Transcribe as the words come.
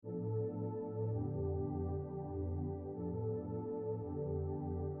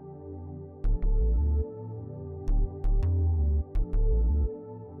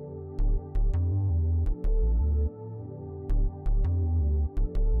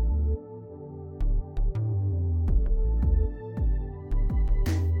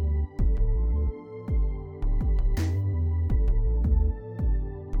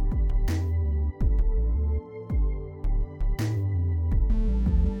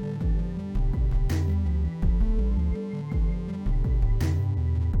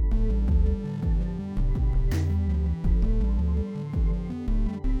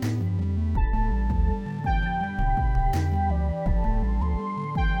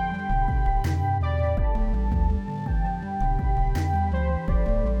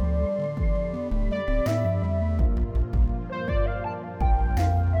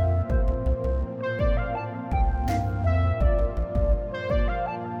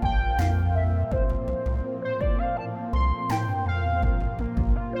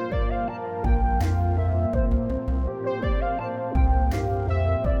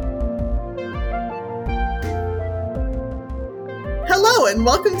Hello and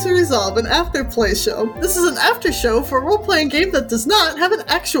welcome to Resolve, an after-play show. This is an after show for a role-playing game that does not have an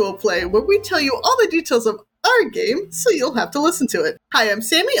actual play, where we tell you all the details of our game, so you'll have to listen to it. Hi, I'm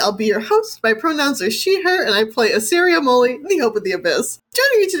Sammy, I'll be your host. My pronouns are she, her, and I play Assyria Molly, the Hope of the Abyss.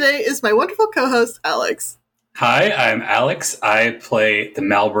 Joining me today is my wonderful co-host, Alex. Hi, I'm Alex. I play the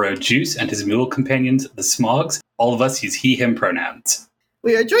Marlboro Juice and his mule companions, the Smogs. All of us use he, him pronouns.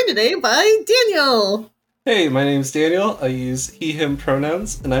 We are joined today by Daniel. Hey, my name's Daniel. I use he, him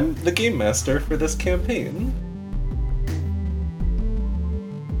pronouns, and I'm the game master for this campaign.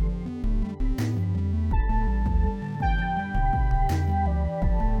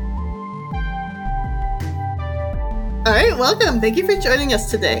 Alright, welcome. Thank you for joining us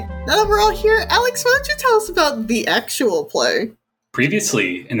today. Now that we're all here, Alex, why don't you tell us about the actual play?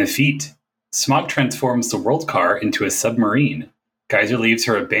 Previously, in EFFETE, Smog transforms the world car into a submarine. Geyser leaves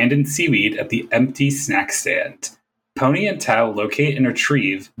her abandoned Seaweed at the empty snack stand. Pony and Tao locate and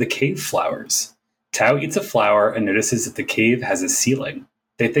retrieve the cave flowers. Tao eats a flower and notices that the cave has a ceiling.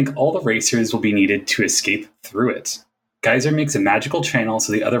 They think all the racers will be needed to escape through it. Geyser makes a magical channel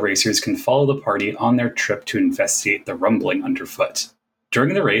so the other racers can follow the party on their trip to investigate the rumbling underfoot.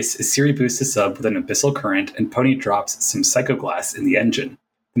 During the race, Assyria boosts the sub with an abyssal current and Pony drops some psychoglass in the engine.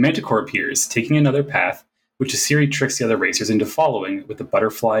 The Manticore appears, taking another path, which Assyria tricks the other racers into following with the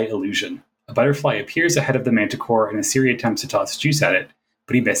butterfly illusion. A butterfly appears ahead of the Manticore and Assyria attempts to toss juice at it,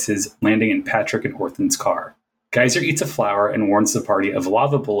 but he misses, landing in Patrick and Orthan's car. Geyser eats a flower and warns the party of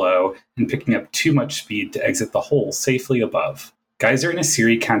lava below and picking up too much speed to exit the hole safely above. Geyser and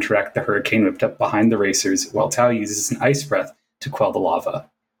Assyria counteract the hurricane whipped up behind the racers, while Tao uses an ice breath to quell the lava.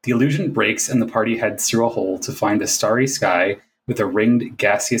 The illusion breaks and the party heads through a hole to find a starry sky with a ringed,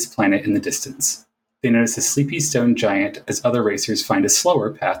 gaseous planet in the distance. They notice a sleepy stone giant as other racers find a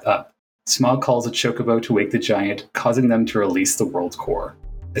slower path up. Smog calls a chocobo to wake the giant, causing them to release the world core.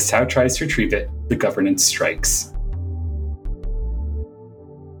 As Tao tries to retrieve it, the governance strikes.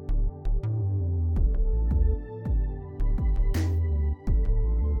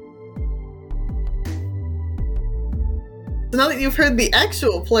 So now that you've heard the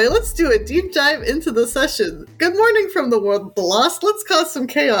actual play, let's do a deep dive into the session. Good morning from the world of the lost. Let's cause some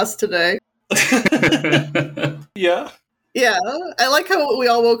chaos today. Yeah. Yeah, I like how we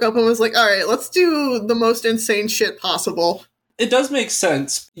all woke up and was like, alright, let's do the most insane shit possible. It does make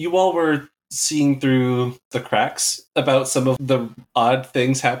sense. You all were seeing through the cracks about some of the odd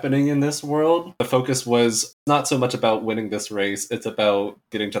things happening in this world. The focus was not so much about winning this race, it's about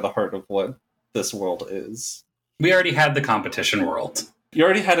getting to the heart of what this world is. We already had the competition world. You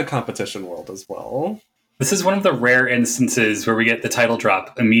already had a competition world as well. This is one of the rare instances where we get the title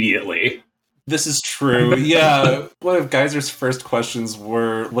drop immediately. This is true, yeah. One of Geyser's first questions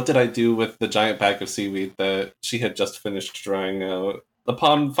were, what did I do with the giant bag of seaweed that she had just finished drying out?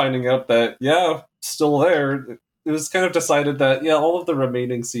 Upon finding out that, yeah, still there, it was kind of decided that, yeah, all of the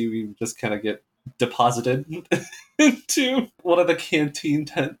remaining seaweed just kind of get deposited into one of the canteen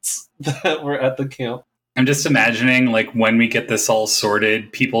tents that were at the camp. I'm just imagining, like, when we get this all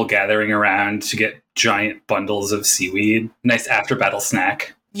sorted, people gathering around to get giant bundles of seaweed. Nice after-battle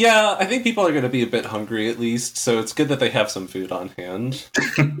snack. Yeah, I think people are going to be a bit hungry at least, so it's good that they have some food on hand.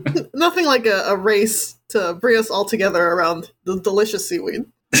 Nothing like a race to bring us all together around the delicious seaweed.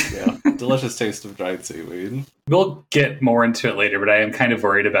 Yeah, delicious taste of dried seaweed. We'll get more into it later, but I am kind of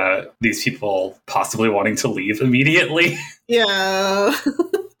worried about these people possibly wanting to leave immediately. Yeah.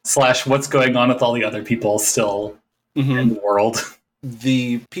 / what's going on with all the other people still in the world.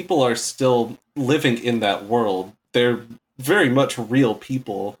 The people are still living in that world. They're very much real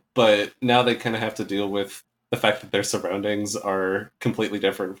people, but now they kind of have to deal with the fact that their surroundings are completely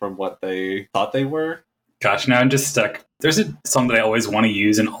different from what they thought they were. Gosh, now I'm just stuck. There's a song that I always want to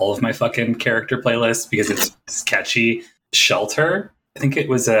use in all of my fucking character playlists because it's catchy. Shelter. I think it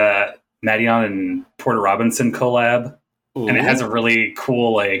was a Madion and Porter Robinson collab. Ooh. And it has a really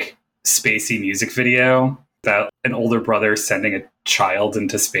cool, like, spacey music video about an older brother sending a child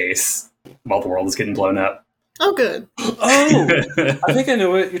into space while the world is getting blown up. Oh, good. Oh, I think I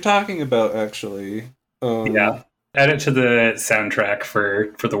know what you're talking about, actually. Yeah. Add it to the soundtrack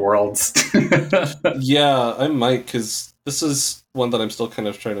for the worlds. Yeah, I might, because this is one that I'm still kind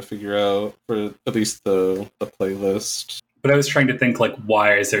of trying to figure out for at least the playlist. But I was trying to think, like,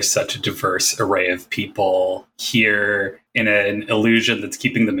 why is there such a diverse array of people here in an illusion that's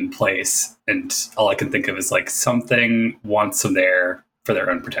keeping them in place? And all I can think of is, like, something wants them there for their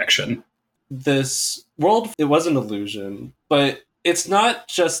own protection. This world, it was an illusion, but it's not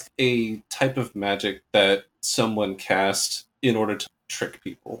just a type of magic that someone cast in order to trick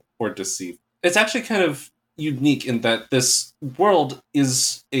people or deceive. It's actually kind of unique in that this world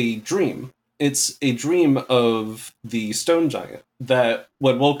is a dream. It's a dream of the stone giant that,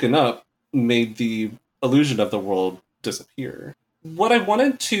 when woken up, made the illusion of the world disappear. What I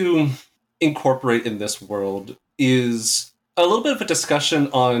wanted to incorporate in this world is a little bit of a discussion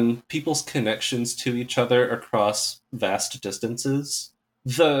on people's connections to each other across vast distances.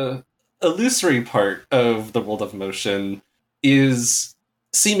 The illusory part of the world of motion is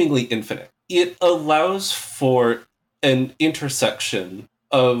seemingly infinite. It allows for an intersection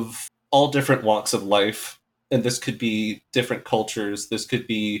of all different walks of life, and this could be different cultures. This could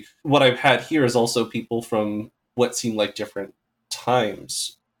be, what I've had here is also people from what seem like different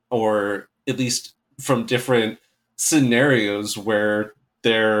times, or at least from different scenarios where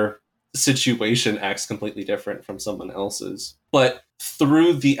their situation acts completely different from someone else's. But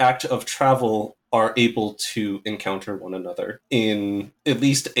through the act of travel, are able to encounter one another in at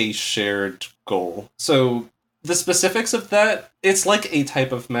least a shared goal. So the specifics of that, it's like a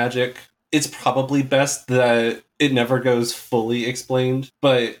type of magic. It's probably best that it never goes fully explained,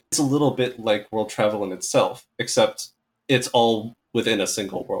 but it's a little bit like world travel in itself, except it's all within a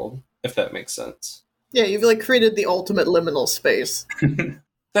single world, if that makes sense. Yeah, you've like created the ultimate liminal space.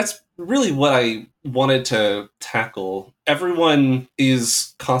 That's really what I wanted to tackle. Everyone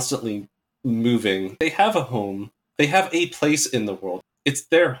is constantly moving. They have a home. They have a place in the world. It's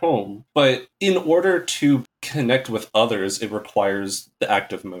their home. But in order to connect with others, it requires the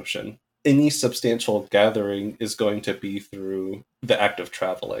act of motion. Any substantial gathering is going to be through the act of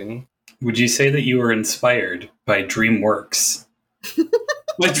traveling. Would you say that you were inspired by DreamWorks?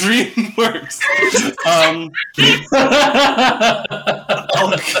 My dream works.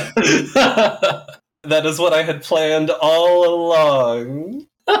 That is what I had planned all along.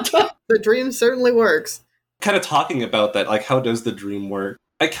 The dream certainly works. Kind of talking about that, like, how does the dream work?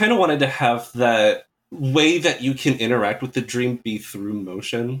 I kind of wanted to have that way that you can interact with the dream be through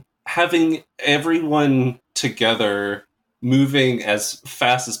motion. Having everyone together moving as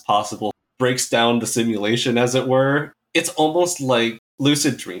fast as possible breaks down the simulation, as it were. It's almost like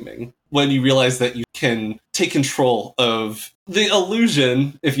lucid dreaming, when you realize that you can take control of the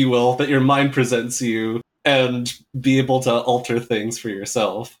illusion, if you will, that your mind presents you and be able to alter things for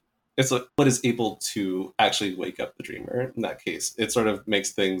yourself. It's what is able to actually wake up the dreamer in that case. It sort of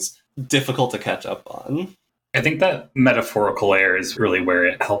makes things difficult to catch up on. I think that metaphorical layer is really where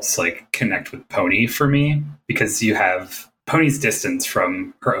it helps like connect with Pony for me, because you have Pony's distance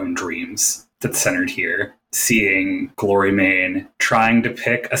from her own dreams that's centered here. Seeing Glory Main trying to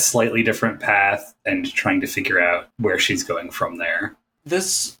pick a slightly different path and trying to figure out where she's going from there.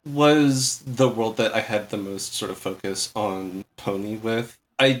 This was the world that I had the most sort of focus on Pony with.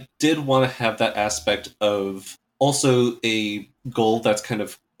 I did want to have that aspect of also a goal that's kind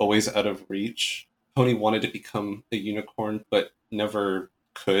of always out of reach. Pony wanted to become a unicorn, but never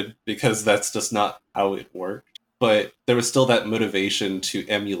could, because that's just not how it worked. But there was still that motivation to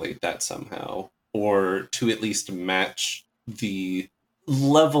emulate that somehow, or to at least match the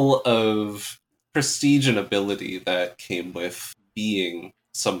level of prestige and ability that came with being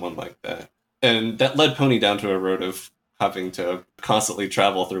someone like that. And that led Pony down to a road of having to constantly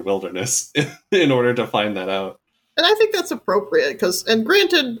travel through wilderness in order to find that out. And I think that's appropriate, and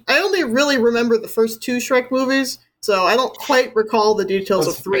granted, I only really remember the first two Shrek movies, so I don't quite recall the details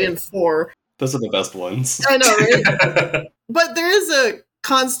of 3 and 4. Those are the best ones. I know, right? But there is a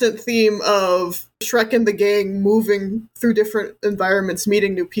constant theme of Shrek and the gang moving through different environments,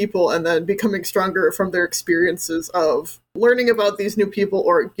 meeting new people, and then becoming stronger from their experiences of learning about these new people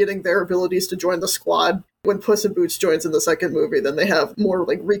or getting their abilities to join the squad. When Puss in Boots joins in the second movie, then they have more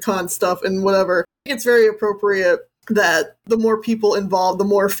like recon stuff and whatever. It's very appropriate that the more people involved, the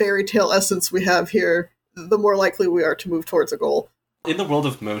more fairy tale essence we have here, the more likely we are to move towards a goal. In the world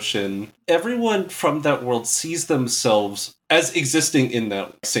of motion, everyone from that world sees themselves as existing in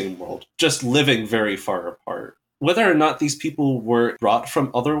that same world, just living very far apart. Whether or not these people were brought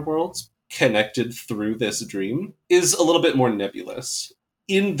from other worlds, connected through this dream, is a little bit more nebulous.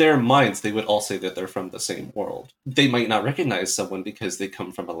 In their minds, they would all say that they're from the same world. They might not recognize someone because they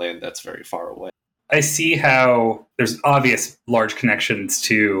come from a land that's very far away. I see how there's obvious large connections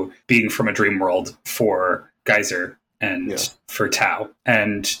to being from a dream world for Geyser and for Tao.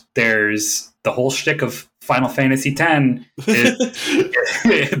 And there's the whole shtick of Final Fantasy X.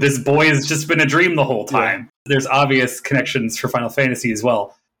 This boy has just been a dream the whole time. Yeah. There's obvious connections for Final Fantasy as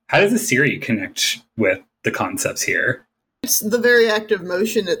well. How does the series connect with the concepts here? It's the very active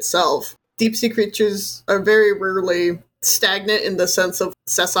motion itself. Deep sea creatures are very rarely stagnant in the sense of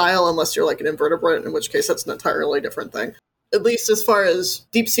sessile, unless you're like an invertebrate, in which case that's an entirely different thing. at least as far as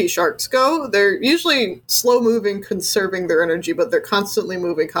deep sea sharks go, they're usually slow moving, conserving their energy, but they're constantly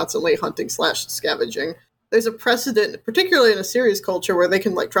moving, constantly hunting / scavenging. There's a precedent, particularly in a series culture, where they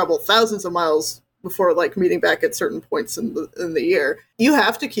can like travel thousands of miles before like meeting back at certain points in the year. You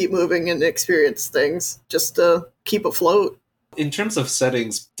have to keep moving and experience things just to keep afloat. In terms of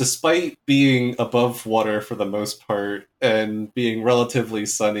settings, despite being above water for the most part and being relatively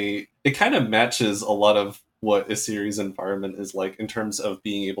sunny, it kind of matches a lot of what a series environment is like in terms of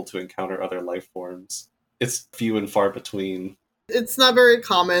being able to encounter other life forms. It's few and far between. It's not very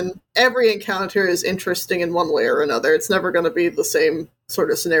common. Every encounter is interesting in one way or another. It's never going to be the same sort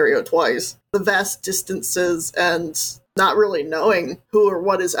of scenario twice. The vast distances and not really knowing who or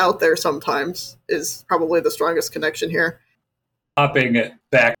what is out there sometimes is probably the strongest connection here. Hopping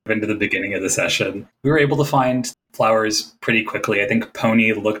back into the beginning of the session, we were able to find flowers pretty quickly. I think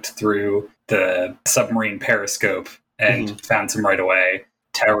Pony looked through the submarine periscope and found some right away.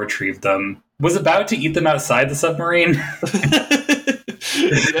 Tao retrieved them. Was about to eat them outside the submarine.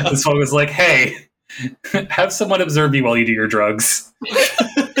 This one was like, hey, have someone observe you while you do your drugs. You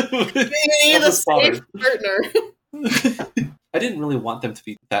need a safe partner. I didn't really want them to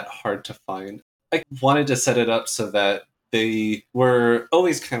be that hard to find. I wanted to set it up so that they were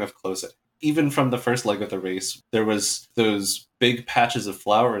always kind of close. Even from the first leg of the race, there was those big patches of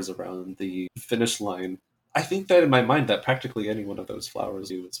flowers around the finish line. I think that in my mind that practically any one of those flowers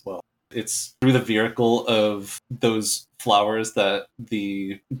do as well. It's through the vehicle of those flowers that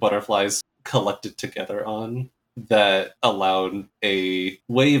the butterflies collected together on that allowed a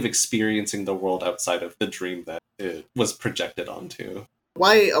way of experiencing the world outside of the dream that it was projected onto.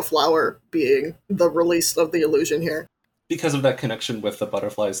 Why a flower being the release of the illusion here? Because of that connection with the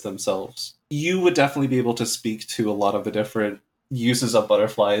butterflies themselves. You would definitely be able to speak to a lot of the different uses of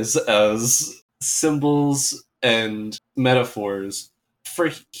butterflies as symbols and metaphors.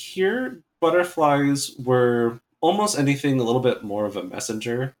 For here, butterflies were almost anything a little bit more of a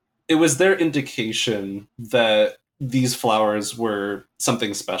messenger. It was their indication that these flowers were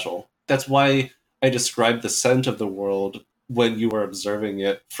something special. That's why I described the scent of the world when you were observing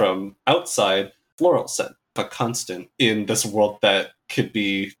it from outside, floral scent. A constant in this world that could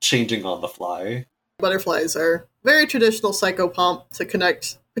be changing on the fly. Butterflies are very traditional psychopomp to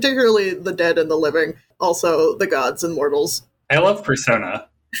connect, particularly the dead and the living, also the gods and mortals. I love Persona.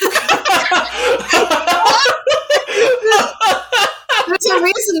 There's a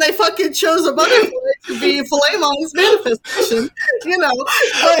reason they fucking chose a butterfly to be Philemon's manifestation, you know.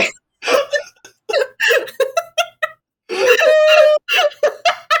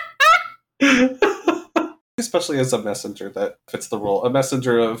 Especially as a messenger that fits the role. A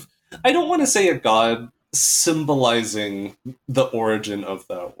messenger of, I don't want to say a god, symbolizing the origin of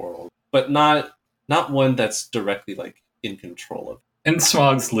that world, but not one that's directly like in control of it. In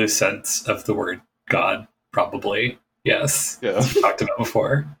Smog's loose sense of the word god, probably. Yes. Yeah. As we talked about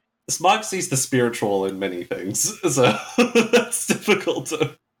before. Smog sees the spiritual in many things, so that's difficult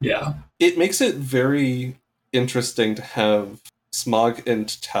to... Yeah. It makes it very interesting to have Smog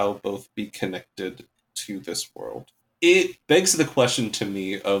and Tao both be connected to this world. It begs the question to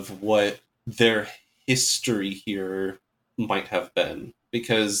me of what their history here might have been,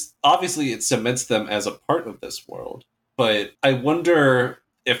 because obviously it cements them as a part of this world, but I wonder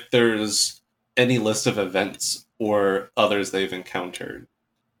if there's any list of events or others they've encountered.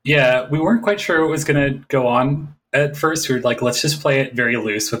 Yeah, we weren't quite sure what was going to go on at first. We were like, let's just play it very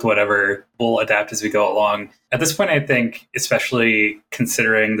loose with whatever we'll adapt as we go along. At this point, I think, especially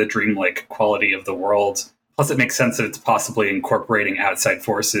considering the dreamlike quality of the world, plus it makes sense that it's possibly incorporating outside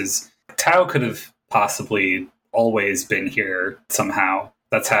forces. Tao could have possibly always been here somehow.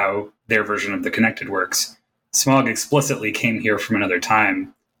 That's how their version of the Connected works. Smog explicitly came here from another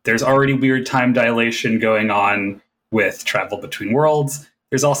time. There's already weird time dilation going on with travel between worlds.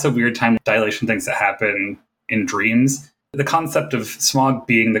 There's also weird time dilation things that happen in dreams. The concept of Smog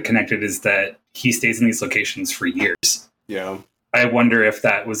being the Connected is that he stays in these locations for years. Yeah. I wonder if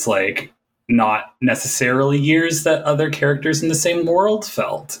that was like not necessarily years that other characters in the same world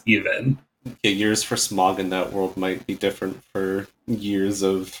felt, even. Yeah, years for Smog in that world might be different for years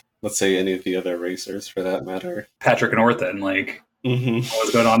of, let's say, any of the other racers, for that matter. Patrick and Orthan, like, what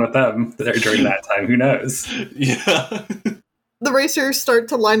was going on with them during that time? Who knows? Yeah. The racers start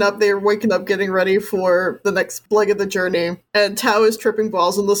to line up. They're waking up, getting ready for the next leg of the journey, and Tao is tripping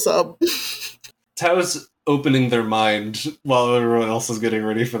balls in the sub. Tao's opening their mind while everyone else is getting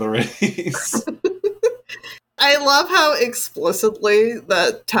ready for the race. I love how explicitly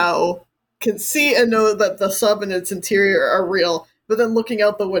that Tao can see and know that the sub and its interior are real, but then looking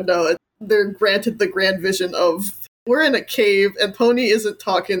out the window, they're granted the grand vision of We're in a cave, and Pony isn't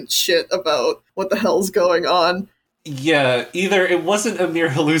talking shit about what the hell's going on. Yeah, either it wasn't a mere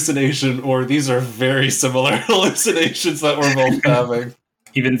hallucination, or these are very similar hallucinations that we're both having.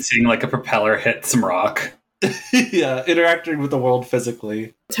 Even seeing like a propeller hit some rock. Yeah, interacting with the world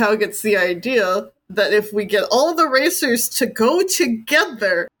physically. Tao gets the idea that if we get all the racers to go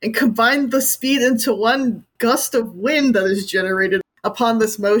together and combine the speed into one gust of wind that is generated upon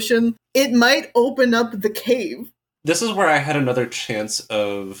this motion, it might open up the cave. This is where I had another chance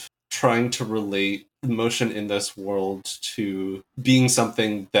of trying to relate motion in this world to being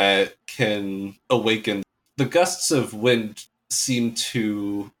something that can awaken. The gusts of wind seem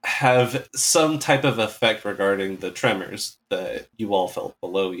to have some type of effect regarding the tremors that you all felt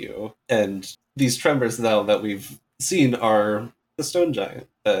below you. And these tremors now that we've seen are the stone giant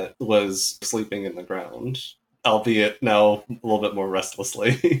that was sleeping in the ground, albeit now a little bit more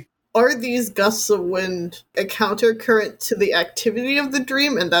restlessly. Are these gusts of wind a countercurrent to the activity of the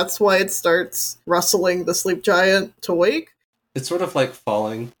dream, and that's why it starts rustling the sleep giant to wake? It's sort of like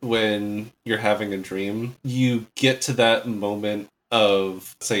falling when you're having a dream. You get to that moment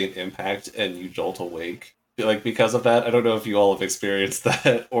of, say, an impact, and you jolt awake. Like, because of that, I don't know if you all have experienced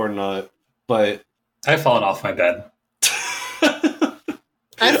that or not, but... I've fallen off my bed.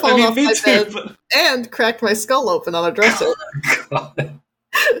 I've fallen off my bed and cracked my skull open on a dresser. God.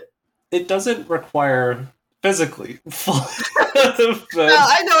 It doesn't require physically falling out of bed. No,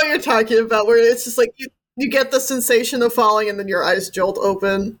 I know what you're talking about, where it's just like you get the sensation of falling and then your eyes jolt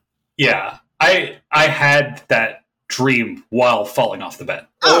open. Yeah. I had that dream while falling off the bed.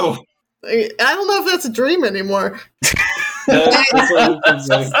 Oh. I don't know if that's a dream anymore. That's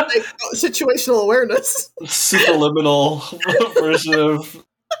like situational awareness. Superliminal version of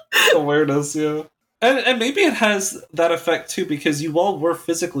awareness, yeah. And maybe it has that effect too, because you all were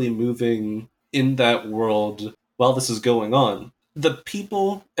physically moving in that world while this is going on. The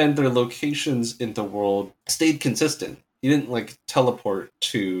people and their locations in the world stayed consistent. You didn't like teleport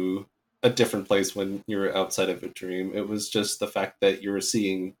to a different place when you were outside of a dream. It was just the fact that you were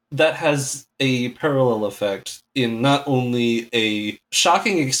seeing. That has a parallel effect in not only a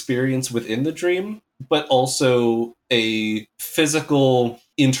shocking experience within the dream, but also a physical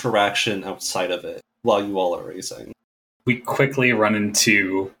interaction outside of it while you all are racing. We quickly run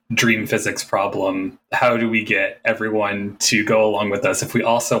into dream physics problem. How do we get everyone to go along with us if we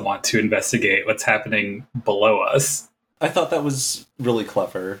also want to investigate what's happening below us? I thought that was really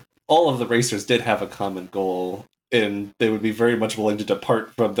clever. All of the racers did have a common goal, and they would be very much willing to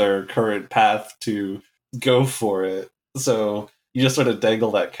depart from their current path to go for it. So you just sort of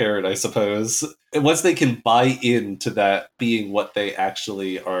dangle that carrot, I suppose. And once they can buy into that being what they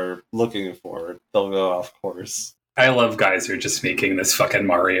actually are looking for, they'll go off course. I love Geyser just making this fucking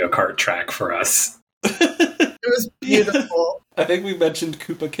Mario Kart track for us. It was beautiful. I think we mentioned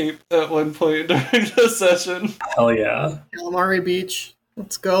Koopa Cape at one point during the session. Hell yeah. Calamari Beach.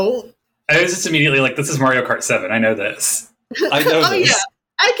 Let's go. I was just immediately like, this is Mario Kart 7. I know this. I know oh this. Yeah,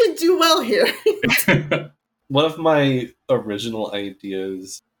 I can do well here. One of my original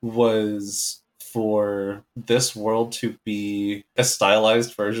ideas was for this world to be a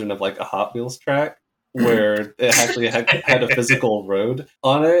stylized version of like a Hot Wheels track, where it actually had a physical road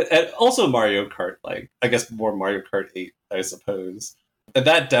on it, and also Mario Kart, like, I guess more Mario Kart 8, I suppose. And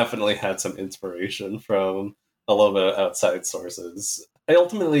that definitely had some inspiration from a little bit of outside sources. I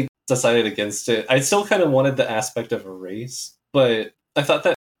ultimately decided against it. I still kind of wanted the aspect of a race, but I thought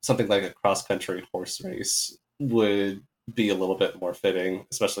that something like a cross-country horse race would be a little bit more fitting,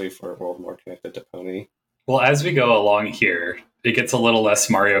 especially for a world more connected to Pony. Well, as we go along here, it gets a little less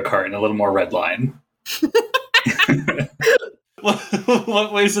Mario Kart and a little more Redline.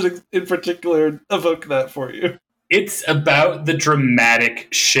 What ways did in particular evoke that for you? It's about the dramatic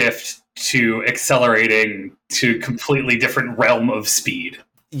shift to accelerating to completely different realm of speed.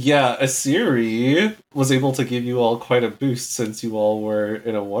 Yeah, Asiri was able to give you all quite a boost since you all were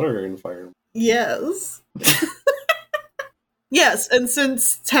in a water environment. Yes. Yes, and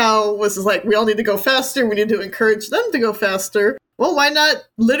since Tao was like, we all need to go faster, we need to encourage them to go faster, well, why not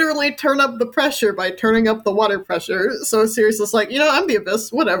literally turn up the pressure by turning up the water pressure? So Sirius was like, I'm the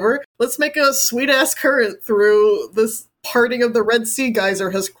Abyss, whatever. Let's make a sweet-ass current through this parting of the Red Sea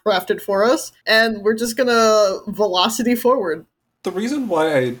geyser has crafted for us, and we're just gonna velocity forward. The reason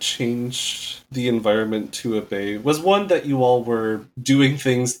why I changed the environment to a bay was one, that you all were doing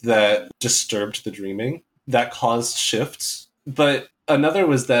things that disturbed the dreaming, that caused shifts. But another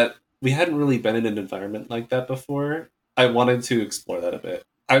was that we hadn't really been in an environment like that before. I wanted to explore that a bit.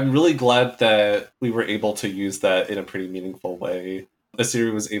 I'm really glad that we were able to use that in a pretty meaningful way.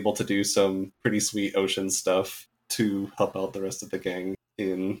 Asiri was able to do some pretty sweet ocean stuff to help out the rest of the gang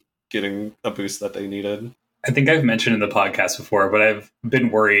in getting a boost that they needed. I think I've mentioned in the podcast before, but I've been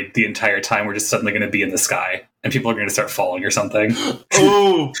worried the entire time we're just suddenly going to be in the sky and people are going to start falling or something.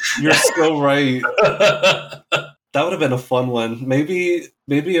 Oh, you're so right. That would have been a fun one. Maybe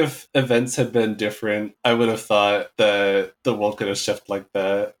if events had been different, I would have thought that the world could have shifted like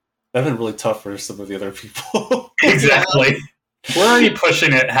that. That'd been really tough for some of the other people. Exactly. We're already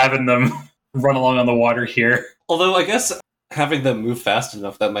pushing it, having them run along on the water here. Although I guess having them move fast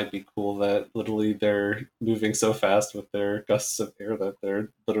enough, that might be cool, that literally they're moving so fast with their gusts of air that they're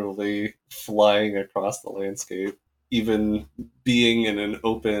literally flying across the landscape. Even being in an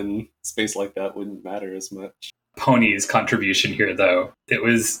open space like that wouldn't matter as much. Pony's contribution here, though, it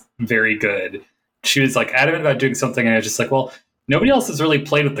was very good. She was like adamant about doing something, and I was just like, well, nobody else has really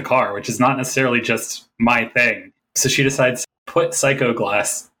played with the car, which is not necessarily just my thing. So she decides to put Psycho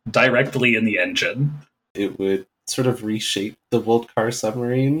Glass directly in the engine. It would sort of reshape the World Car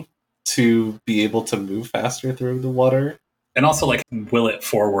submarine to be able to move faster through the water. And also, like, will it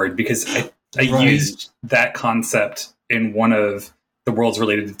forward, because I Right. used that concept in one of the worlds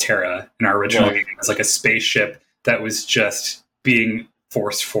related to Terra in our original Right. game. It was like a spaceship that was just being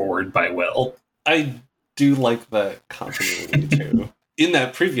forced forward by will. I do like that continuity too. In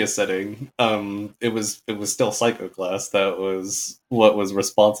that previous setting, it was still Psycho Glass that was what was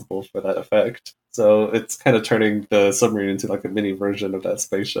responsible for that effect. So it's kind of turning the submarine into like a mini version of that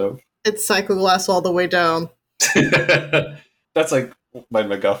spaceship. It's Psycho Glass all the way down. That's like my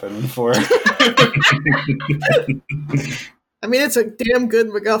MacGuffin for. I mean, it's a damn good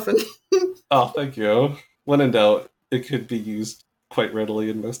MacGuffin. Oh, thank you. When in doubt, it could be used quite readily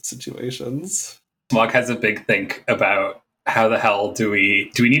in most situations. Smog has a big think about how the hell do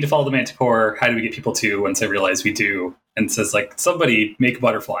we need to follow the Manticore? How do we get people to, once I realize we do? And says, like, somebody make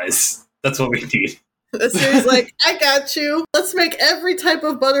butterflies. That's what we need. The series like, I got you. Let's make every type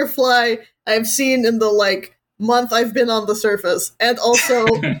of butterfly I've seen in the, like, month I've been on the surface. And also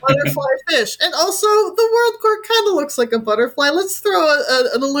butterfly fish. And also the world core kind of looks like a butterfly. Let's throw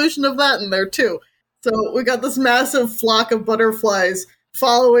an illusion of that in there, too. So we got this massive flock of butterflies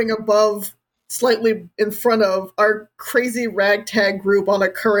following above, slightly in front of our crazy ragtag group on a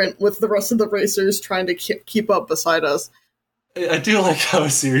current with the rest of the racers trying to keep up beside us. I do like how a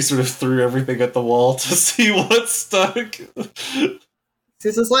series sort of threw everything at the wall to see what stuck.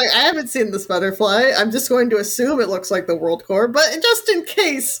 She's just like, I haven't seen this butterfly. I'm just going to assume it looks like the world core, but just in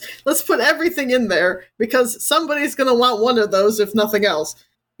case, let's put everything in there because somebody's going to want one of those, if nothing else.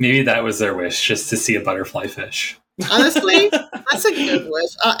 Maybe that was their wish, just to see a butterfly fish. Honestly, that's a good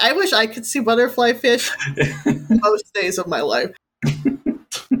wish. I wish I could see butterfly fish most days of my life.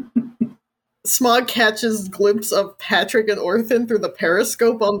 Smog catches glimpse of Patrick and Orthan through the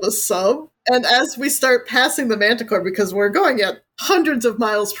periscope on the sub, and as we start passing the Manticore, because we're going at hundreds of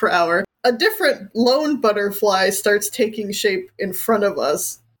miles per hour, a different lone butterfly starts taking shape in front of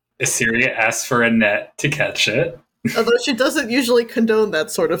us. Assyria asks for a net to catch it. Although she doesn't usually condone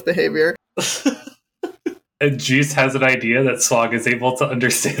that sort of behavior. And Juice has an idea that Swag is able to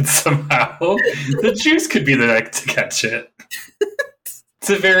understand somehow. The Juice could be the next to catch it. It's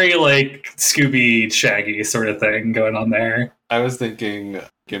a very, like, Scooby Shaggy sort of thing going on there. I was thinking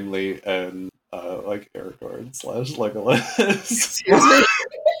Gimli and, like, Aragorn / Legolas. Excuse me?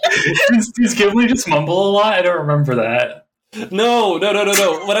 Does Gimli just mumble a lot? I don't remember that. No.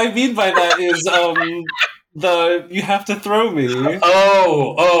 What I mean by that is, you have to throw me.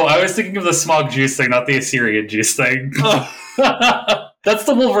 Oh, I was thinking of the Smog Juice thing, not the Assyrian Juice thing. Oh. That's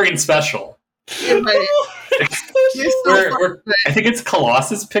the Wolverine special. You're right. You're so I think it's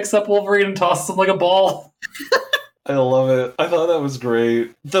Colossus picks up Wolverine and tosses him like a ball. I love it. I thought that was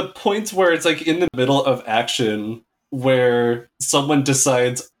great. The points where it's like in the middle of action where someone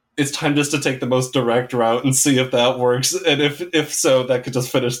decides it's time just to take the most direct route and see if that works. And if so, that could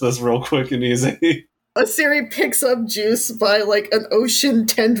just finish this real quick and easy. Asiri picks up Juice by, like, an ocean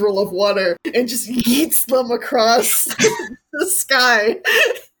tendril of water and just yeets them across the sky.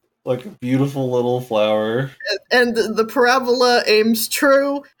 Like a beautiful little flower. And the parabola aims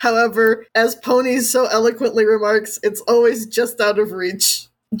true. However, as Pony so eloquently remarks, it's always just out of reach.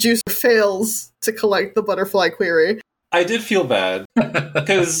 Juice fails to collect the butterfly query. I did feel bad,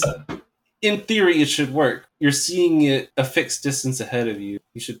 because in theory it should work. You're seeing it a fixed distance ahead of you.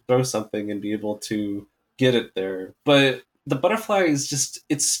 You should throw something and be able to get it there. But the butterfly is just,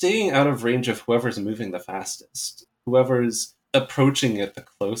 it's staying out of range of whoever's moving the fastest. Whoever's approaching it the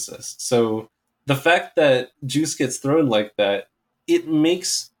closest. So the fact that Juice gets thrown like that, it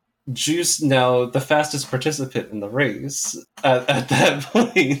makes Juice now the fastest participant in the race at that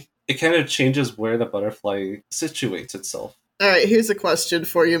point. it kind of changes where the butterfly situates itself. All right, here's a question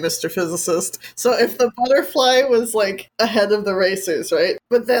for you, Mr. Physicist. So if the butterfly was, like, ahead of the racers, right?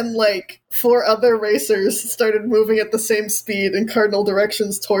 But then, like, 4 other racers started moving at the same speed in cardinal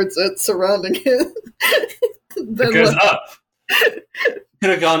directions towards it, surrounding it. Then It goes up. Could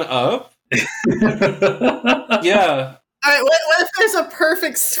have gone up? Yeah. All right, what if there's a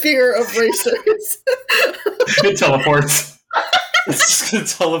perfect sphere of racers? It teleports. It's just going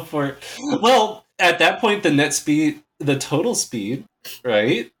to teleport. Well, at that point, the total speed,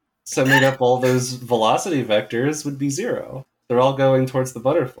 right? Summing up all those velocity vectors would be 0. They're all going towards the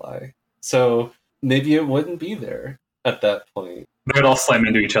butterfly. So maybe it wouldn't be there at that point. They would all slam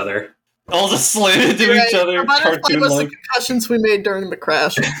into each other. All just slam into each other. The butterfly was the concussions we made during the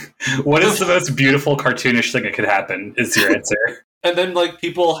crash. What is the most beautiful cartoonish thing that could happen is your answer. And then, like,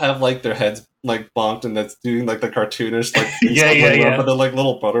 people have, like, their heads, like, bonked, and that's doing, like, the cartoonish, like, yeah. But then, like,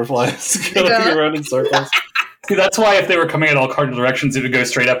 little butterflies going around in circles. See, that's why if they were coming at all cardinal directions, it would go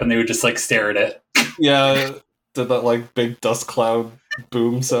straight up and they would just, like, stare at it. Yeah, did that, like, big dust cloud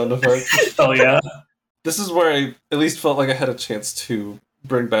boom sound effect. Oh, yeah. This is where I at least felt like I had a chance to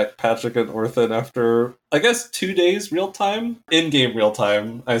bring back Patrick and Orthan after, I guess, 2 days real time? In-game real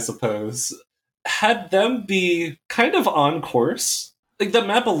time, I suppose. Had them be kind of on course. Like, the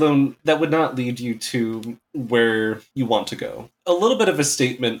map alone, that would not lead you to where you want to go. A little bit of a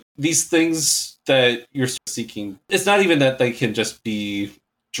statement. These things that you're seeking, it's not even that they can just be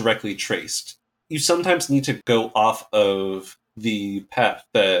directly traced. You sometimes need to go off of the path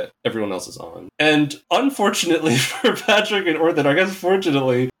that everyone else is on. And unfortunately for Patrick and Orthan, I guess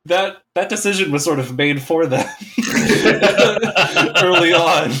fortunately, that decision was sort of made for them early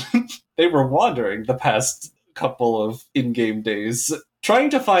on. They were wandering the past couple of in-game days, trying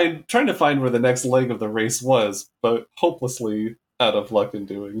to find where the next leg of the race was, but hopelessly out of luck in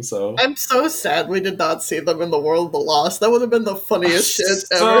doing so. I'm so sad we did not see them in the World of the Lost. That would have been the funniest shit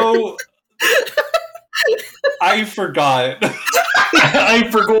ever. So I forgot. I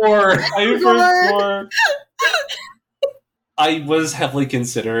forgot. I was heavily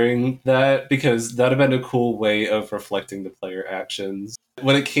considering that because that would have been a cool way of reflecting the player actions.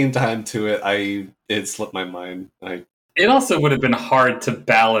 When it came time to it, it slipped my mind. It also would have been hard to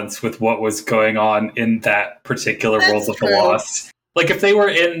balance with what was going on in that particular World of the Lost. Like, if they were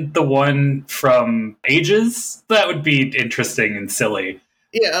in the one from Ages, that would be interesting and silly.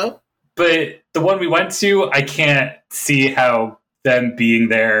 Yeah. But the one we went to, I can't see how them being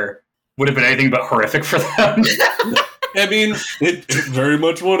there would have been anything but horrific for them. I mean, it very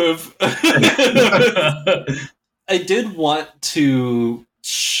much would have. I did want to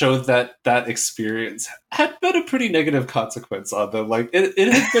show that experience had been a pretty negative consequence on them. Like,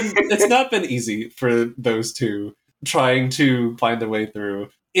 it's not been easy for those two trying to find their way through.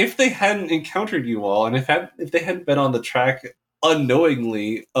 If they hadn't encountered you all, and if they hadn't been on the track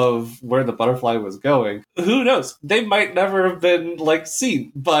unknowingly of where the butterfly was going, who knows? They might never have been, like,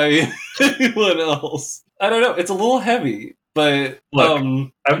 seen by anyone else. I don't know. It's a little heavy, but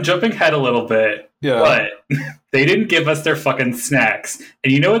look, I'm jumping ahead a little bit. Yeah. But they didn't give us their fucking snacks.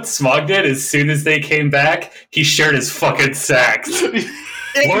 And you know what Smog did as soon as they came back? He shared his fucking snacks. Learn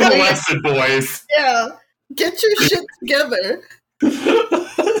the lesson, boys. Yeah. Get your shit together.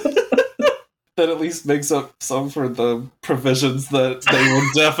 That at least makes up some for the provisions that they were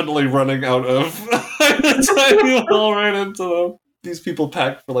definitely running out of by the time you all ran into them. These people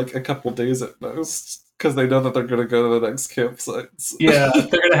pack for like a couple days at most because they know that they're going to go to the next campsites. Yeah,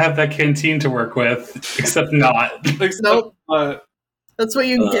 they're going to have that canteen to work with, except not. Nope. That's what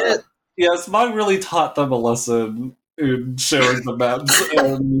you get. Yeah, Smog really taught them a lesson in sharing the maps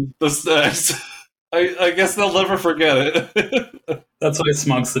and the snacks. I guess they'll never forget it. That's why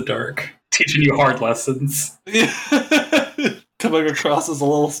Smog's the Dark. Teaching you hard lessons. Yeah. Coming across as a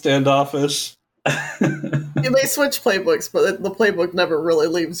little standoffish. You may switch playbooks, but the playbook never really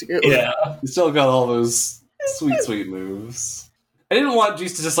leaves you. Yeah. You still got all those sweet moves. I didn't want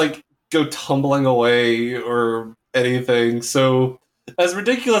Juice to just, like, go tumbling away or anything, so as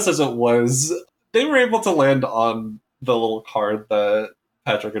ridiculous as it was, they were able to land on the little car that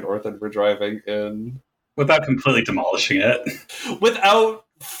Patrick and Orthan were driving in. Without completely demolishing it. Without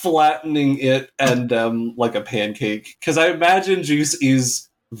flattening it and them like a pancake. Because I imagine Juice is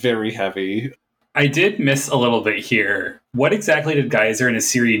very heavy. I did miss a little bit here. What exactly did Geyser and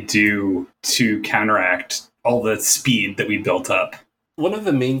Asiri do to counteract all the speed that we built up? One of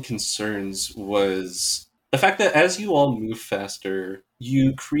the main concerns was the fact that as you all move faster,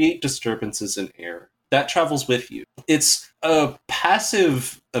 you create disturbances in air. that travels with you. It's a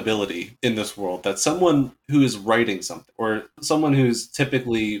passive ability in this world that someone who is writing something or someone who's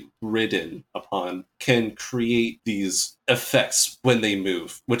typically ridden upon can create these effects when they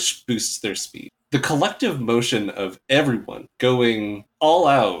move, which boosts their speed. The collective motion of everyone going all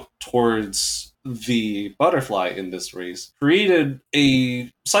out towards the butterfly in this race created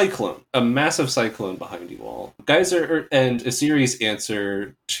a cyclone, a massive cyclone behind you all. Geyser and a series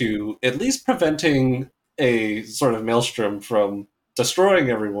answer to at least preventing a sort of maelstrom from destroying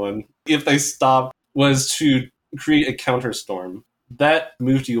everyone if they stopped was to create a counterstorm. That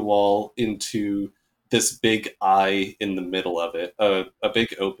moved you all into this big eye in the middle of it, a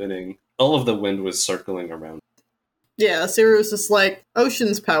big opening. All of the wind was circling around. Yeah, Siri was just like,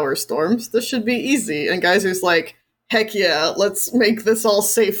 ocean's power storms, this should be easy. And Geyser's like, heck yeah, let's make this all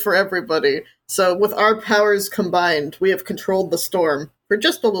safe for everybody. So with our powers combined, we have controlled the storm for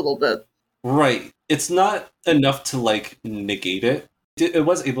just a little bit. Right. It's not enough to, like, negate it. It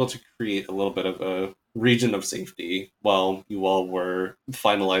was able to create a little bit of a region of safety while you all were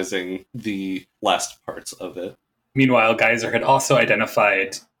finalizing the last parts of it. Meanwhile, Geyser had also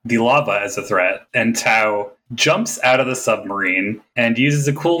identified the lava as a threat, and Tao jumps out of the submarine and uses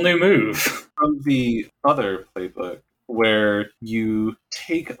a cool new move. From the other playbook, where you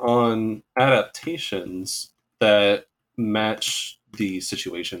take on adaptations that match the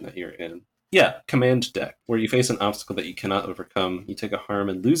situation that you're in. Yeah, command deck, where you face an obstacle that you cannot overcome, you take a harm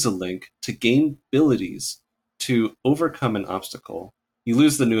and lose a link to gain abilities to overcome an obstacle. You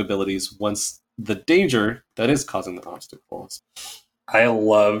lose the new abilities once the danger that is causing the obstacles. I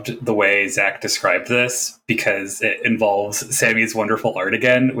loved the way Zach described this because it involves Sammy's wonderful art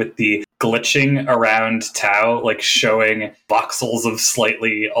again with the glitching around Tao, like showing voxels of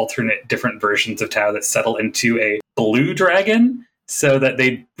slightly alternate different versions of Tao that settle into a blue dragon so that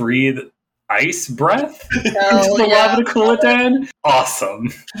they breathe ice breath into the lava to cool it down.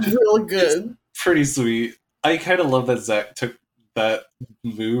 Awesome. Real good. It's pretty sweet. I kind of love that Zach took that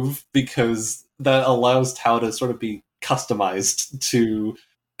move because that allows Tao to sort of be customized to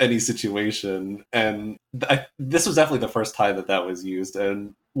any situation, and this was definitely the first time that was used,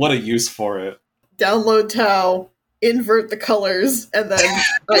 and what a use for it. Download Tao, invert the colors, and then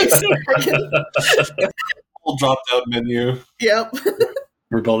Whole drop down menu. Yep.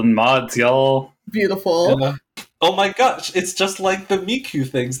 We're building mods, y'all. Beautiful. Yeah. Oh my gosh, it's just like the Miku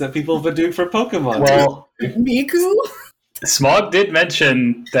things that people have been doing for Pokemon. Well, Miku? Smog did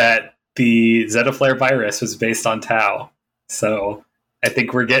mention that the Zetaflare virus was based on Tao. So I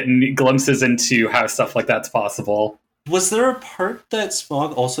think we're getting glimpses into how stuff like that's possible. Was there a part that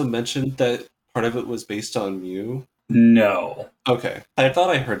Smog also mentioned that part of it was based on Mew? No. Okay. I thought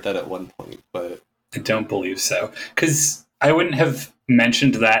I heard that at one point, but I don't believe so. Because I wouldn't have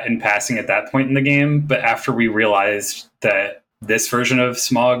mentioned that in passing at that point in the game, but after we realized that this version of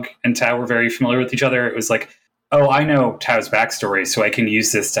Smog and Tao were very familiar with each other, it was like, oh, I know Tao's backstory, so I can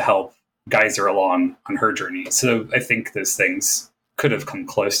use this to help Geyser along on her journey. So I think those things could have come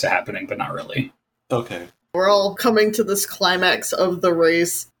close to happening, but not really. Okay. We're all coming to this climax of the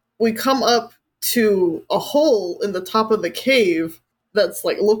race. We come up to a hole in the top of the cave that's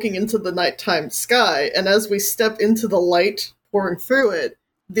like looking into the nighttime sky, and as we step into the light pouring through it,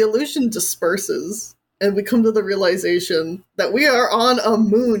 the illusion disperses, and we come to the realization that we are on a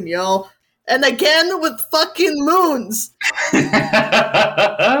moon, y'all. And again with fucking moons!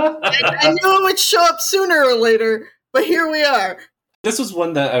 I knew it would show up sooner or later, but here we are. This was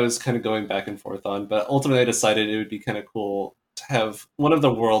one that I was kind of going back and forth on, but ultimately I decided it would be kind of cool to have one of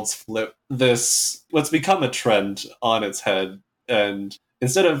the worlds flip this, what's become a trend, on its head. And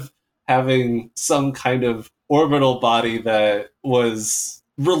instead of having some kind of orbital body that was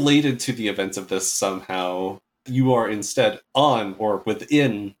related to the events of this somehow, you are instead on or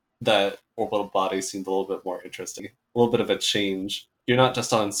within that orbital body. Seemed a little bit more interesting. A little bit of a change. You're not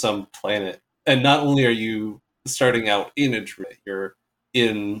just on some planet. And not only are you starting out in a dream, you're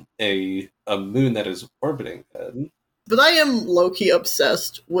in a moon that is orbiting it. But I am low-key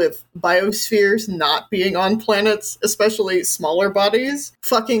obsessed with biospheres not being on planets, especially smaller bodies.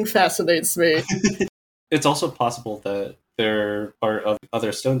 Fucking fascinates me. It's also possible that there are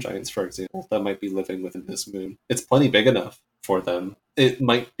other stone giants, for example, that might be living within this moon. It's plenty big enough for them. It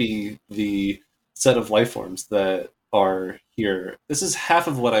might be the set of life forms that are here. This is half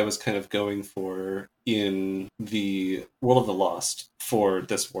of what I was kind of going for in the World of the Lost for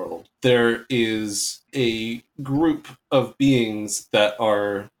this world. There is a group of beings that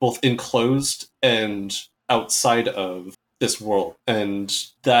are both enclosed and outside of this world, and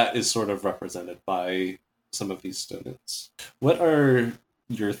that is sort of represented by some of these students. What are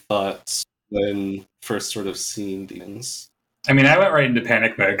your thoughts when first sort of seeing things. I mean, I went right into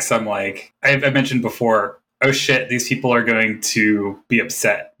panic mode because I'm like, I mentioned before, oh shit, these people are going to be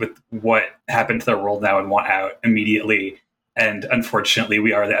upset with what happened to their world now and want out immediately. And unfortunately,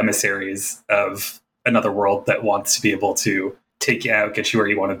 we are the emissaries of another world that wants to be able to take you out, get you where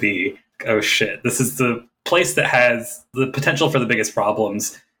you want to be. Oh shit, this is the place that has the potential for the biggest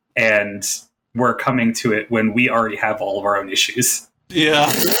problems. And we're coming to it when we already have all of our own issues.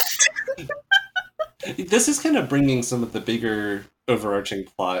 Yeah. This is kind of bringing some of the bigger overarching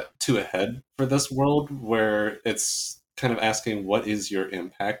plot to a head for this world, where it's kind of asking, what is your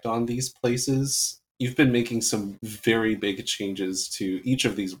impact on these places? You've been making some very big changes to each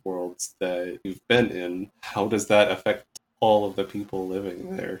of these worlds that you've been in. How does that affect all of the people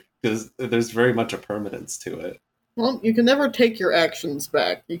living there? Because there's very much a permanence to it. Well, you can never take your actions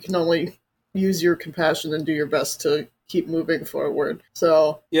back. You can only use your compassion and do your best to keep moving forward.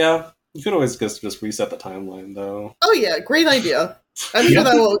 So yeah, you could always just reset the timeline, though. Oh yeah, great idea. I'm sure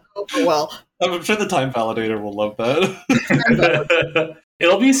that will go over well. I'm sure the time validator will love that.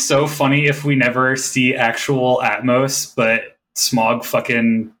 It'll be so funny if we never see actual Atmos, but Smog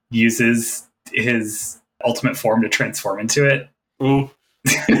fucking uses his ultimate form to transform into it. Ooh.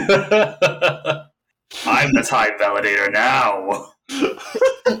 I'm the time validator now.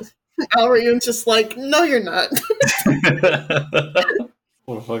 Alrion's just like, no, you're not.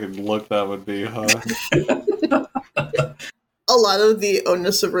 What a fucking look that would be, huh? A lot of the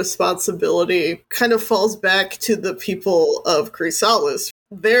onus of responsibility kind of falls back to the people of Chrysalis.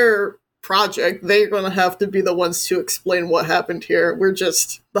 Their project, they're going to have to be the ones to explain what happened here. We're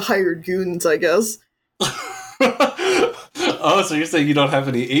just the hired goons, I guess. Oh, so you're saying you don't have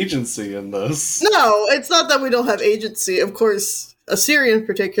any agency in this? No, it's not that we don't have agency. Of course, Assyria in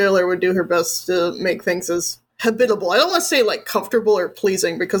particular would do her best to make things as habitable. I don't want to say like comfortable or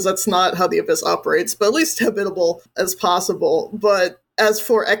pleasing, because that's not how the Abyss operates, but at least habitable as possible. But as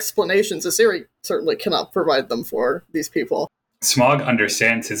for explanations, Assyria certainly cannot provide them for these people. Smog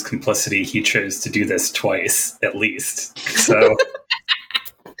understands his complicity. He chose to do this twice, at least. So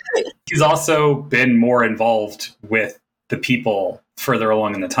he's also been more involved with the people further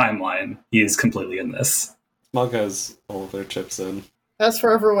along in the timeline. He is completely in this. Smog has all of their chips in. As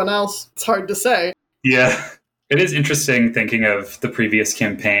for everyone else, it's hard to say. Yeah. It is interesting thinking of the previous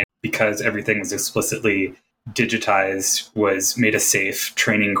campaign, because everything was explicitly digitized, was made a safe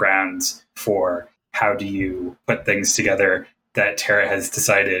training ground for how do you put things together, that Terra has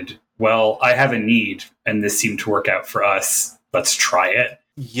decided, well, I have a need and this seemed to work out for us. Let's try it.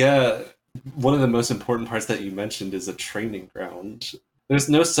 Yeah. One of the most important parts that you mentioned is a training ground. There's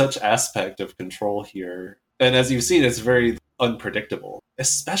no such aspect of control here. And as you've seen, it's very unpredictable,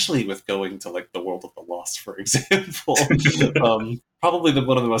 especially with going to like the World of the Lost, for example. Probably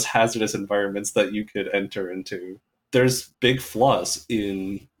one of the most hazardous environments that you could enter into. There's big flaws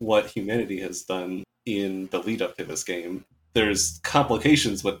in what humanity has done in the lead up to this game. There's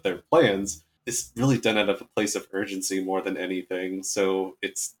complications with their plans. It's really done out of a place of urgency more than anything, so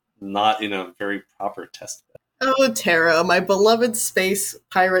it's not in a very proper test bed. Oh, Terra, my beloved space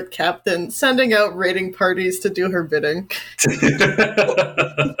pirate captain, sending out raiding parties to do her bidding.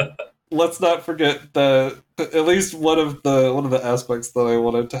 Let's not forget that at least one of the aspects that I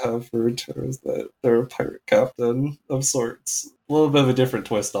wanted to have for Terra is that they're a pirate captain of sorts. A little bit of a different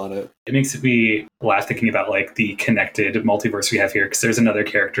twist on it. It makes me laugh thinking about like the connected multiverse we have here, because there's another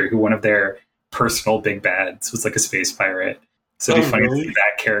character who one of their personal big bads was like a space pirate. So it'd be funny to see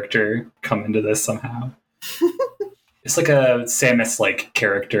that character come into this somehow. It's like a Samus-like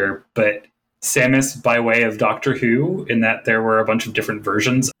character, but Samus by way of Doctor Who, in that there were a bunch of different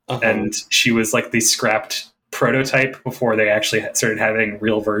versions, and she was like the scrapped prototype before they actually started having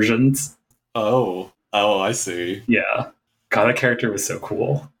real versions. Oh, I see. Yeah. God, that character was so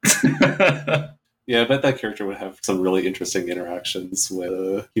cool. Yeah, I bet that character would have some really interesting interactions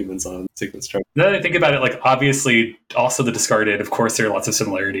with humans on Sequence Track. Now that I think about it, like, obviously, also the discarded, of course, there are lots of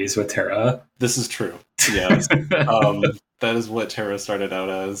similarities with Terra. This is true. Yeah. That is what Terra started out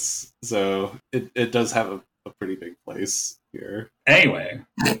as. So it does have a pretty big place here. Anyway,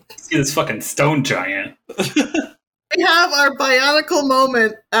 see this fucking stone giant. We have our Bionicle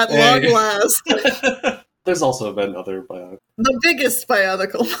moment at long last. There's also been other Bionicle. The biggest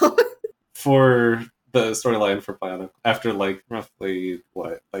Bionicle moment. For the storyline for Bionicle, after like roughly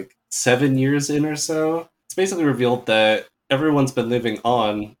 7 years in or so, it's basically revealed that everyone's been living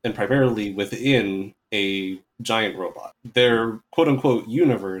on and primarily within a giant robot. Their quote-unquote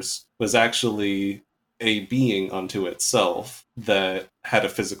universe was actually a being unto itself that had a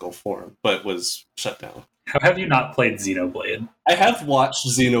physical form, but was shut down. How have you not played Xenoblade? I have watched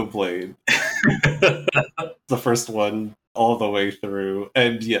Xenoblade. the first one all the way through.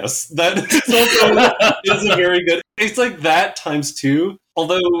 And yes, that is a very good... It's like that times two.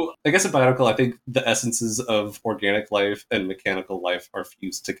 Although, I guess in Bionicle, I think the essences of organic life and mechanical life are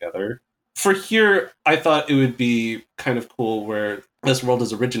fused together. For here, I thought it would be kind of cool where this world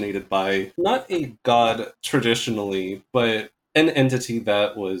is originated by not a god traditionally, but an entity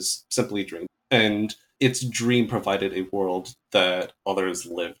that was simply dream. And its dream provided a world that others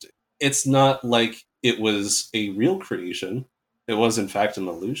lived in. It's not like it was a real creation. It was, in fact, an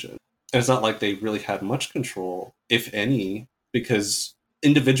illusion. And it's not like they really had much control, if any, because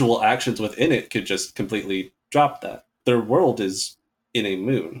individual actions within it could just completely drop that. Their world is in a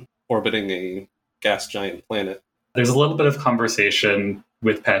moon, orbiting a gas giant planet. There's a little bit of conversation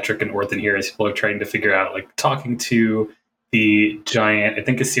with Patrick and Orthan here as people are trying to figure out, like, talking to the giant. I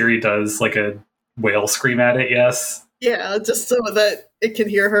think Asiri does, like, a whale scream at it, yes? Yeah, just so that it can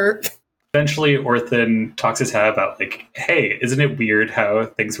hear her. Eventually, Orthan talks to Tao about, like, hey, isn't it weird how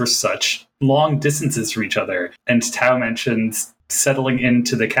things were such long distances from each other? And Tao mentions settling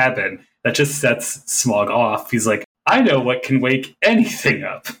into the cabin. That just sets Smog off. He's like, I know what can wake anything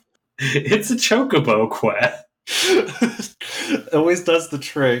up. It's a chocobo quest. Always does the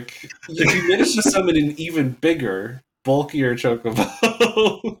trick. You manage to summon an even bigger, bulkier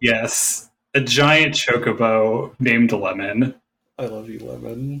chocobo. Yes, a giant chocobo named Lemon. I love you,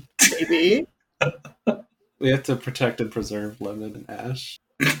 Lemon. Maybe. We have to protect and preserve Lemon and Ash.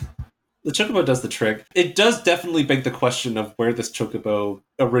 The chocobo does the trick. It does definitely beg the question of where this chocobo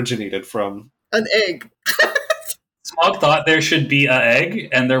originated from. An egg. Smog thought there should be an egg,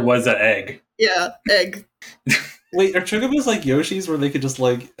 and there was an egg. Yeah, egg. Wait, are chocobos like Yoshis where they could just,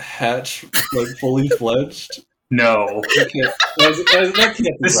 like, hatch, like, fully fledged? No. That can't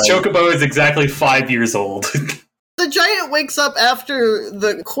be This right. chocobo is exactly 5 years old. The giant wakes up after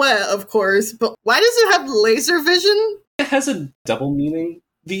the quest, of course, but why does it have laser vision? It has a double meaning.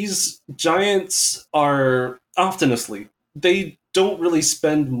 These giants are often asleep. They don't really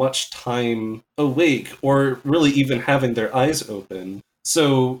spend much time awake or really even having their eyes open.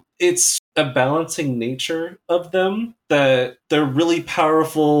 So it's a balancing nature of them that they're really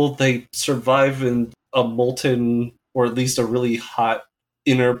powerful. They survive in a molten, or at least a really hot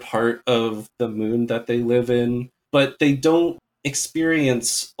inner part of the moon that they live in, but they don't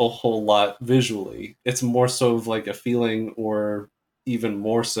experience a whole lot visually. It's more so of like a feeling, or even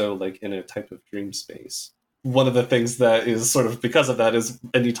more so like in a type of dream space. One of the things that is sort of because of that is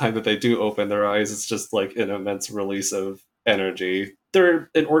anytime that they do open their eyes, it's just like an immense release of energy. They're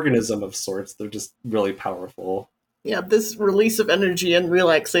an organism of sorts. They're just really powerful. Yeah, this release of energy and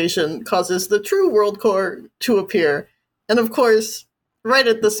relaxation causes the true world core to appear. And of course, right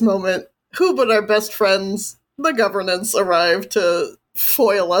at this moment, who but our best friends, the governance, arrive to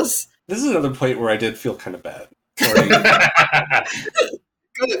foil us. This is another point where I did feel kind of bad.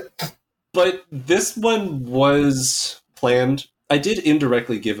 Good. But this one was planned. I did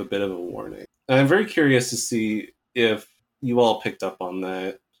indirectly give a bit of a warning. And I'm very curious to see if you all picked up on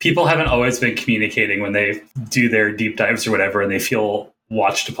that. People haven't always been communicating when they do their deep dives or whatever, and they feel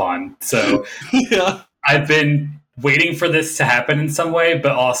watched upon. So Yeah. I've been waiting for this to happen in some way,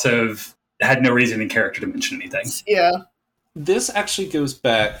 but also have had no reason in character to mention anything. Yeah. This actually goes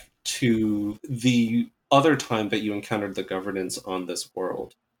back to the other time that you encountered the governance on this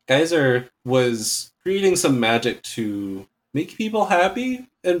world. Geyser was creating some magic to make people happy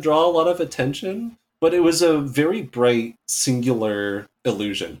and draw a lot of attention, but it was a very bright, singular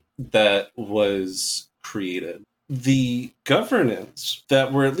illusion that was created. The governance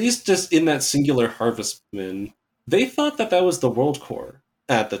that were at least just in that singular harvest moon, they thought that that was the world core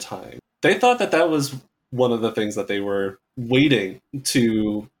at the time. They thought that that was one of the things that they were waiting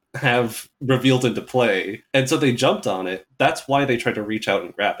to have revealed into play, and so they jumped on it. That's why they tried to reach out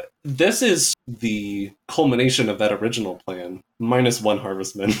and grab it. This is the culmination of that original plan, minus one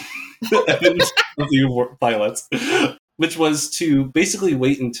harvestman and a few pilots, which was to basically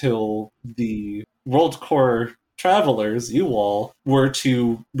wait until the world core travelers, you all, were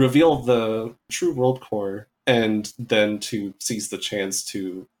to reveal the true world core, and then to seize the chance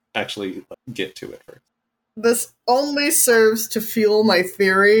to actually get to it first. This only serves to fuel my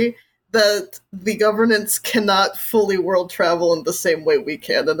theory that the governance cannot fully world travel in the same way we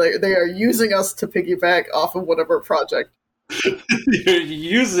can, and they are using us to piggyback off of whatever project. You're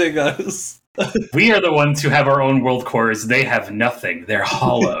using us. We are the ones who have our own world cores. They have nothing. They're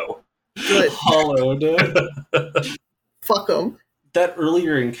hollow. Good. Hollowed. Fuck them. That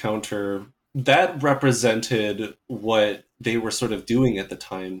earlier encounter, that represented what they were sort of doing at the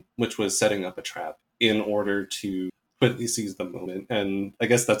time, which was setting up a trap in order to quickly seize the moment. And I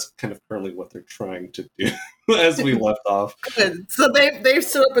guess that's kind of currently what they're trying to do as we left off. Good. So they've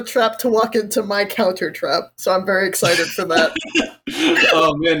set up a trap to walk into my counter trap. So I'm very excited for that.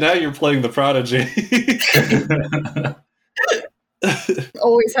 Oh man, now you're playing the Prodigy.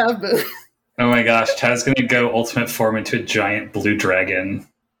 Always have been. Oh my gosh, Tad's gonna go ultimate form into a giant blue dragon.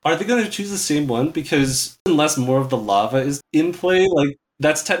 Are they going to choose the same one? Because unless more of the lava is in play, like,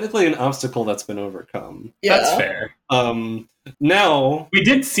 that's technically an obstacle that's been overcome. Yeah. That's fair. Now... We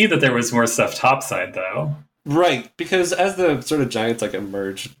did see that there was more stuff topside, though. Right, because as the sort of giants, like,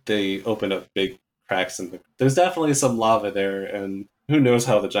 emerge, they open up big cracks in the... There's definitely some lava there, and who knows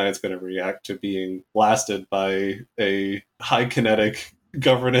how the giant's going to react to being blasted by a high kinetic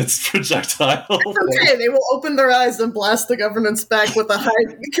governance projectile. Okay, they will open their eyes and blast the governance back with a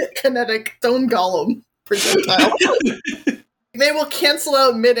high kinetic stone golem projectile. They will cancel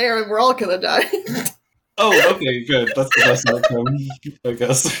out midair and we're all gonna die. Oh, okay, good. That's the best outcome, I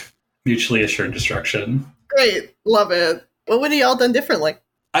guess. Mutually assured destruction. Great, love it. What would y'all done differently?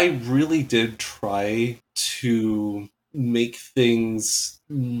 I really did try to make things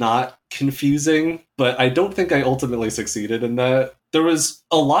not confusing, but I don't think I ultimately succeeded in that. There was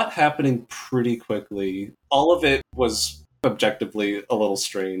a lot happening pretty quickly. All of it was objectively a little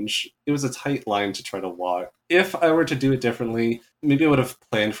strange. It was a tight line to try to walk. If I were to do it differently, maybe I would have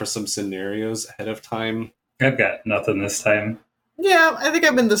planned for some scenarios ahead of time. I've got nothing this time. Yeah, I think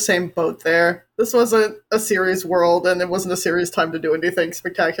I'm in the same boat there. This wasn't a series world, and it wasn't a series time to do anything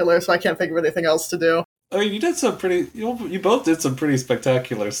spectacular, so I can't think of anything else to do. I mean, you did some pretty... You both did some pretty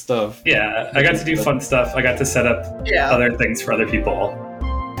spectacular stuff. Yeah, I got to do fun stuff. I got to set up other things for other people.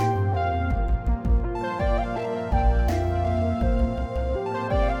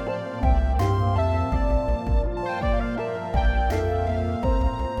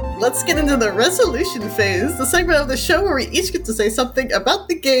 Let's get into the resolution phase, the segment of the show where we each get to say something about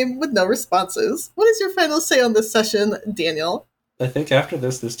the game with no responses. What is your final say on this session, Daniel? I think after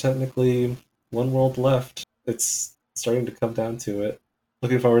this, there's technically one world left. It's starting to come down to it.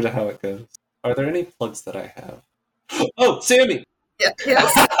 Looking forward to how it goes. Are there any plugs that I have? Oh, Sammy! Yeah,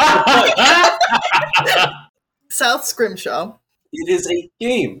 yes. South Scrimshaw. It is a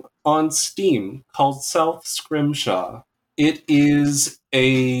game on Steam called South Scrimshaw. It is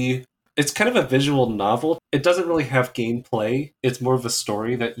it's kind of a visual novel. It doesn't really have gameplay. It's more of a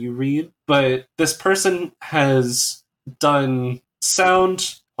story that you read. But this person has done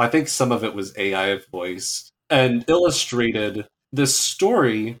sound, I think some of it was AI voiced, and illustrated this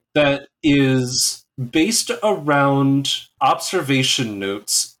story that is based around observation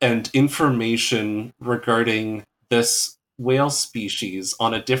notes and information regarding this whale species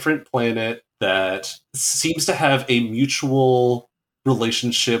on a different planet that seems to have a mutual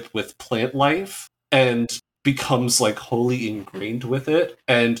relationship with plant life and becomes like wholly ingrained with it,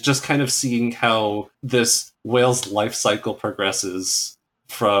 and just kind of seeing how this whale's life cycle progresses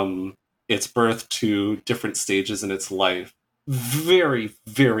from its birth to different stages in its life. Very,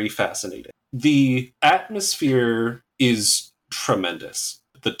 very fascinating. The atmosphere is tremendous.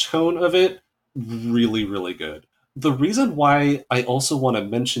 The tone of it, really, really good. The reason why I also want to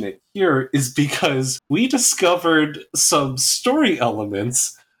mention it here is because we discovered some story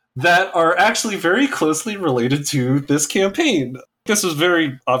elements that are actually very closely related to this campaign. This was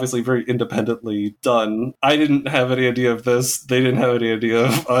obviously very independently done. I didn't have any idea of this. They didn't have any idea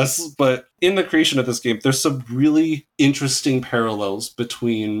of us. But in the creation of this game, there's some really interesting parallels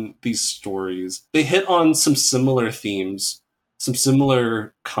between these stories. They hit on some similar themes, some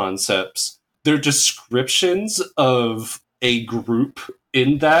similar concepts. Their descriptions of a group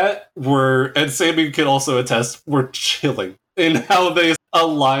in that were, and Sammy can also attest, were chilling in how they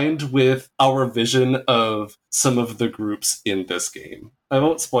aligned with our vision of some of the groups in this game. I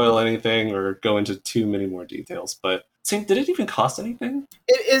won't spoil anything or go into too many more details, but Sam, did it even cost anything?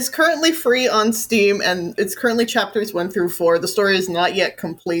 It is currently free on Steam, and it's currently chapters 1 through 4. The story is not yet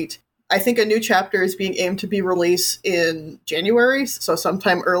complete. I think a new chapter is being aimed to be released in January, so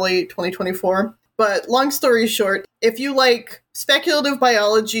sometime early 2024. But long story short, if you like speculative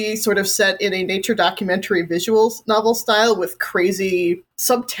biology sort of set in a nature documentary visuals novel style with crazy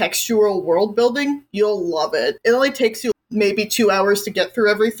subtextual world building, you'll love it. It only takes you maybe 2 hours to get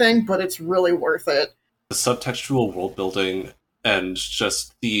through everything, but it's really worth it. The subtextual world building and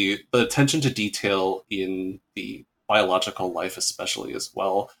just the attention to detail in the biological life especially as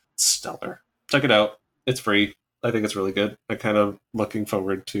well. Stellar. Check it out. It's free. I think it's really good. I'm kind of looking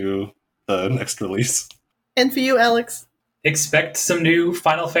forward to the next release. And for you, Alex? Expect some new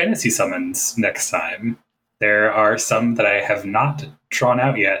Final Fantasy summons next time. There are some that I have not drawn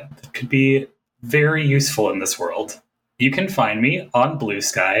out yet that could be very useful in this world. You can find me on Blue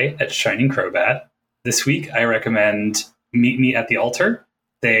Sky at Shining Crowbat. This week, I recommend Meet Me at the Altar.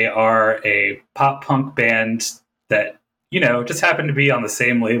 They are a pop-punk band that, just happen to be on the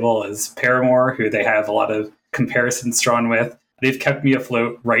same label as Paramore, who they have a lot of comparisons drawn with. They've kept me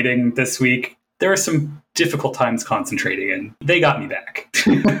afloat writing this week. There are some difficult times concentrating, and they got me back.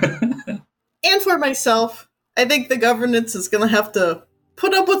 And for myself, I think the governance is going to have to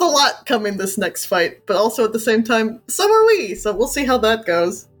put up with a lot coming this next fight, but also at the same time, so are we, so we'll see how that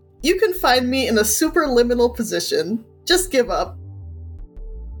goes. You can find me in a super liminal position. Just give up.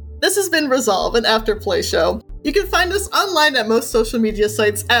 This has been Resolve, an after-play show. You can find us online at most social media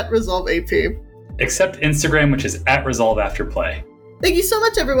sites at ResolveAP. Except Instagram, which is at ResolveAfterPlay. Thank you so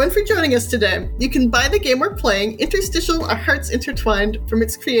much, everyone, for joining us today. You can buy the game we're playing, Interstitial Our Hearts Intertwined, from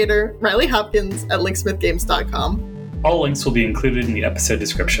its creator, Riley Hopkins, at linksmithgames.com. All links will be included in the episode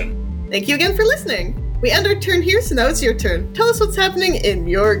description. Thank you again for listening. We end our turn here, so now it's your turn. Tell us what's happening in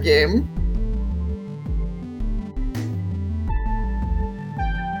your game.